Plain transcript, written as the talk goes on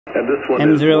And this one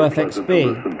M0FXB.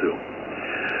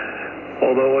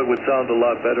 Although it would sound a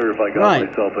lot better if I got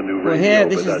myself a new radio. Well, here,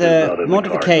 this is the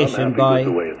modification by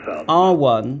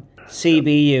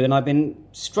R1CBU, and I've been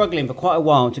struggling for quite a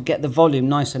while to get the volume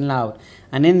nice and loud.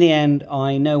 And in the end,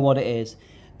 I know what it is.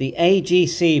 The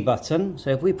AGC button.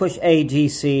 So if we push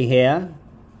AGC here,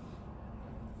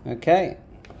 okay,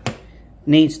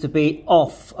 needs to be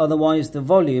off, otherwise the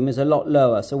volume is a lot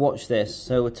lower. So watch this.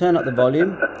 So we'll turn up the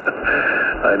volume.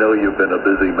 I know you've been a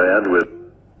busy man with...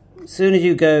 As soon as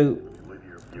you go,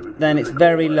 then it's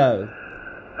very low.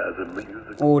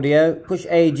 Audio, push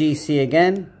AGC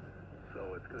again.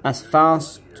 That's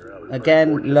fast.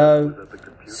 Again, low.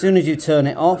 As soon as you turn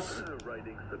it off,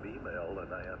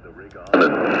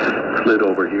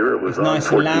 it's nice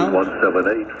and loud.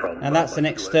 And that's an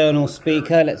external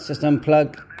speaker. Let's just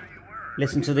unplug.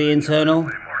 Listen to the internal. I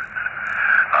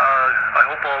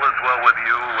hope all is well with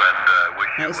you and wish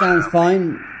you It sounds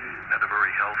fine.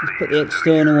 Let's put the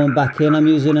external one back in. I'm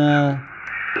using a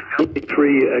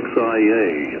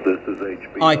XIA. This is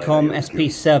ICOM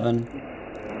SP7.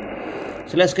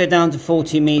 So let's go down to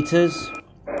 40 meters.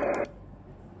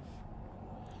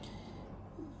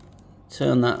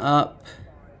 Turn that up.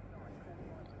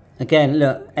 Again,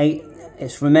 look,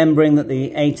 it's remembering that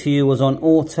the ATU was on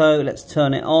auto. Let's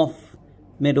turn it off.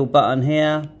 Middle button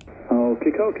here.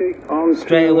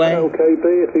 Straight away,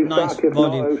 nice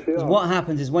volume. What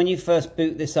happens is when you first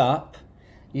boot this up,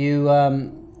 you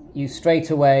straight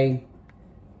away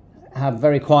have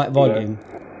very quiet volume.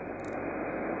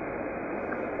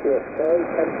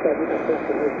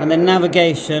 And then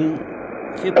navigation.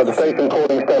 The station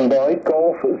calling standby.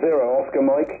 Golf 0 Oscar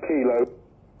Mike Kilo.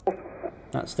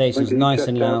 That station's nice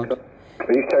and loud.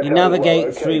 You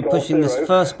navigate through pushing this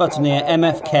first button here,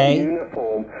 MFK.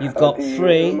 You've got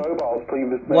 3,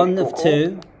 1 of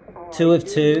 2, 2 of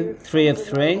 2, 3 of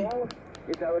 3.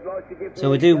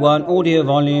 So we do 1, audio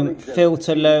volume,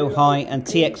 filter low, high, and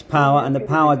TX power, and the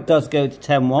power does go to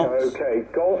 10 watts. Okay,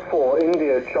 Golf 4,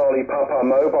 India, Charlie, Papa,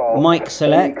 Mobile. Mic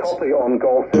select. Copy on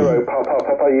Golf 0, Papa,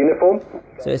 Papa, uniform.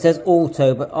 So it says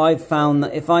auto, but I've found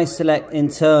that if I select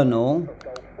internal...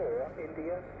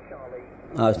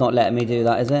 Oh, it's not letting me do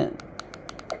that, is it?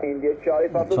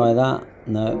 Try that.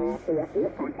 No.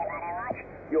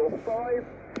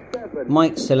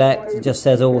 Mic select, it just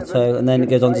says auto, and then it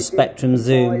goes on to spectrum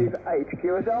zoom.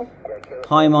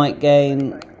 High mic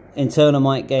gain, internal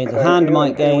mic gain, hand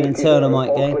mic gain, internal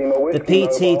mic gain. The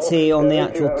PTT on the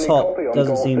actual top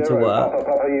doesn't seem to work.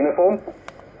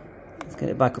 Let's get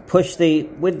it back. Push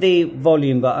with the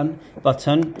volume button,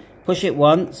 push it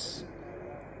once.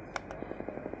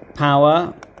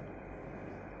 Power,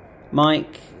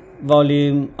 mic,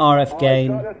 volume, RF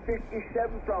gain,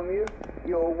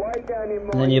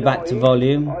 and then you're back to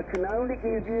volume.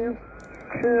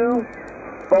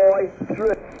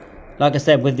 Like I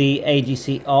said, with the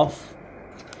AGC off,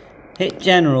 hit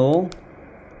general,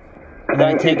 and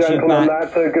then it takes you back.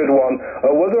 That's a good one.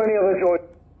 Was there any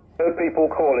other people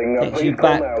calling? Takes you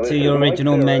back to your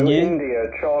original menu.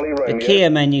 The Kia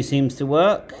menu seems to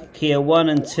work. Kia 1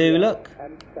 and 2, look.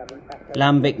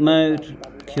 Lambic mode,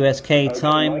 QSK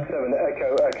time,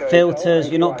 filters,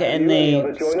 you're not getting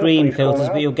the screen filters,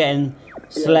 but you're getting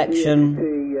selection,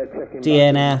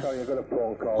 DNF,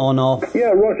 on off. Yeah,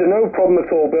 Roger, no problem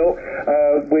at all, Bill.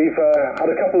 We've had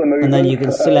a couple of movements. And then you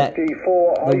can select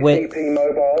the width,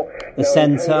 the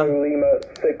center,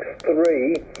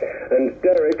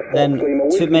 then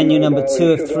to menu number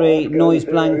 2 of 3, noise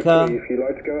blanker,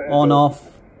 on off,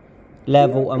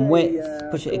 level and width,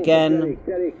 push it again,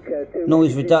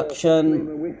 noise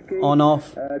reduction, on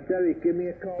off,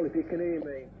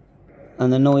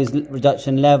 and the noise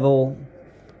reduction level,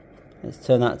 let's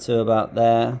turn that to about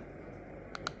there.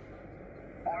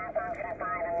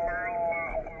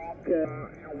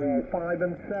 5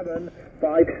 and 7,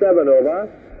 5, 7 over.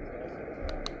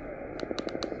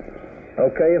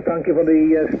 Okay, and thank you for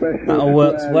the special. That all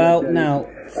works well. Now,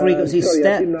 frequency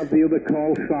step. So you've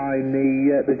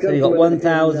got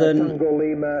 1000.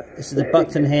 This is the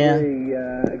button here.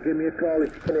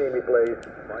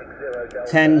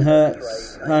 10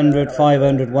 hertz, 100,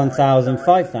 500, 1000,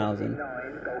 5000.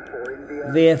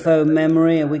 VFO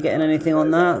memory, are we getting anything on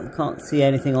that? Can't see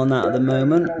anything on that at the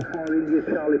moment.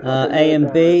 A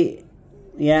and B.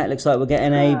 Yeah, it looks like we're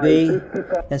getting A, B.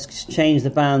 Let's just change the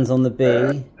bands on the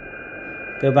B.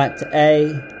 Go back to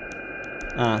A.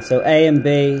 So A and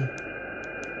B.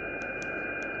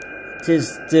 It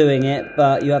is doing it,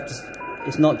 but you have to.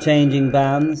 It's not changing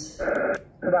bands.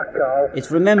 It's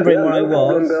remembering where I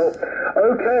was.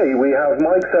 Okay, we have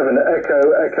Mike 7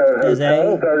 Echo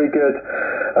Hotel. Very good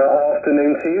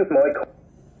afternoon to you,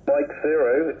 Mike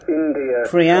X6000 India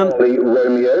preamp. Charlie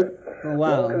Romeo. Oh,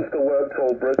 wow. Welcome to the Work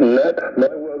Tall Britain net. My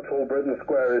Work Tall Britain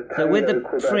square is So with the Tango,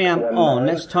 Quebec preamp 19. on,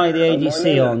 let's try the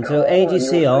AGC on. So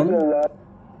AGC on.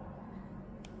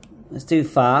 Let's do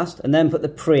fast, and then put the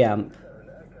preamp.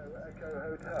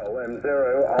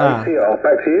 Back to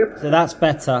you. So that's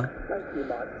better.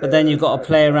 But then you've got to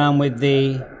play around with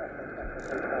the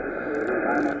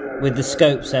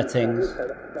scope settings.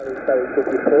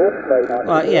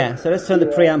 Right, yeah, so let's turn the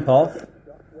preamp off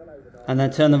and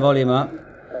then turn the volume up.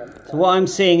 So what I'm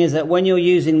seeing is that when you're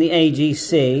using the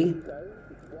AGC,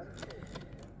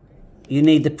 you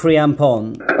need the preamp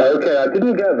on. Okay, I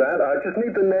didn't get that. I just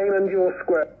need the name and your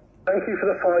square. Thank you for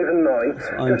the 5 and 9.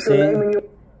 That's what I'm seeing.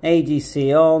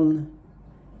 AGC on,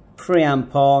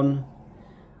 preamp on,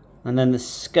 and then the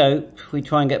scope. We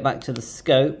try and get back to the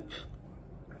scope.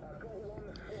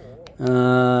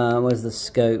 Where's the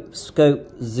scope?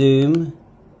 Scope zoom.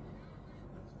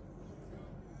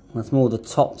 That's more the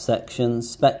top section.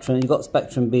 Spectrum. You've got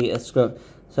spectrum beta scope.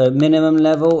 So minimum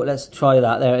level. Let's try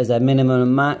that. There it is. There. Minimum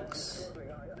and max.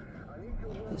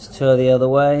 Let's turn the other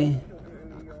way.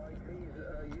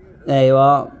 There you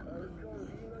are.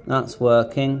 That's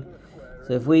working.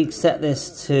 So if we set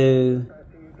this to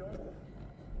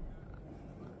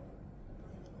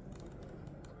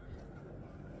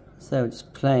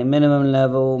just play minimum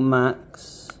level,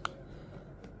 max.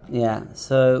 Yeah,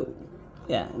 so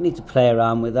yeah, need to play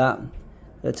around with that.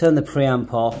 So turn the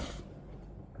preamp off.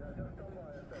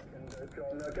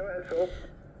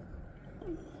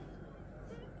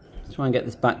 Let's try and get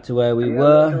this back to where we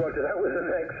were. Roger, that was the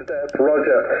next step.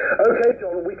 Roger. Okay,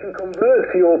 John, we can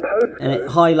convert to your post. And it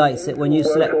highlights it when you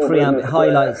select preamp. It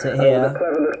highlights it here.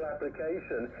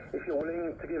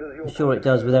 I'm sure it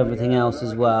does with everything else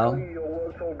as well.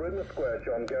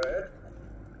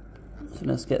 So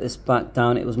let's get this back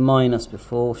down. It was minus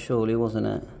before, surely, wasn't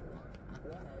it?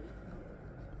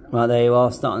 Right, there you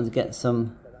are, starting to get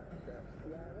some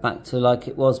back to like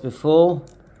it was before.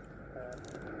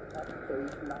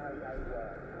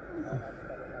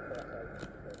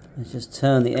 Let's just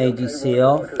turn the AGC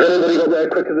off. Anybody got there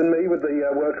quicker than me with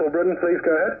the Work Tall Britain? Please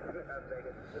go ahead.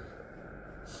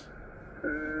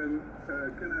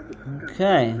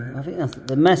 Okay, I think that's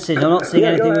the message. I'm not seeing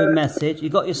anything with message.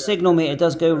 You've got your signal meter, it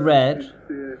does go red.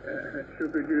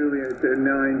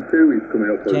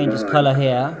 Changes colour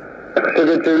here.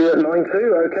 Sugar Juliet 92,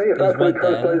 okay, if that's what it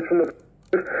translates from the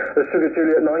Sugar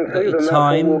Juliet 92, then that's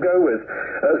what we'll go with.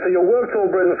 So your Work Tall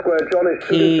Britain square, John, is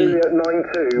Sugar Juliet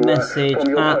 92 message from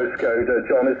your postcode,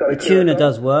 John. Is that the tuner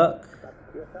does work.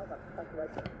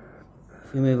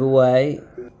 If we move away,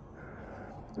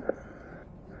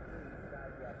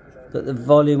 but the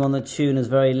volume on the tuner is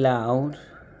very loud.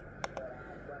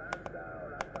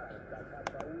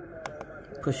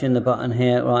 Pushing the button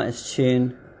here, right, it's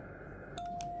tune.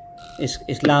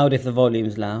 It's loud if the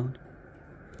volume's loud.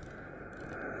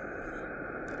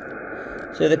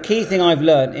 So the key thing I've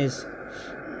learned is,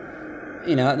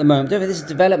 you know, at the moment, this is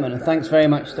development, and thanks very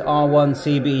much to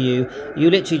R1CBU. You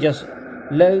literally just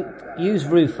use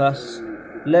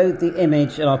RUFUS, load the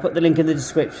image, and I'll put the link in the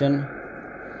description.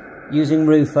 Using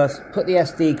RUFUS, put the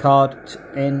SD card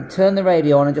in, turn the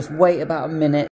radio on, and just wait about a minute.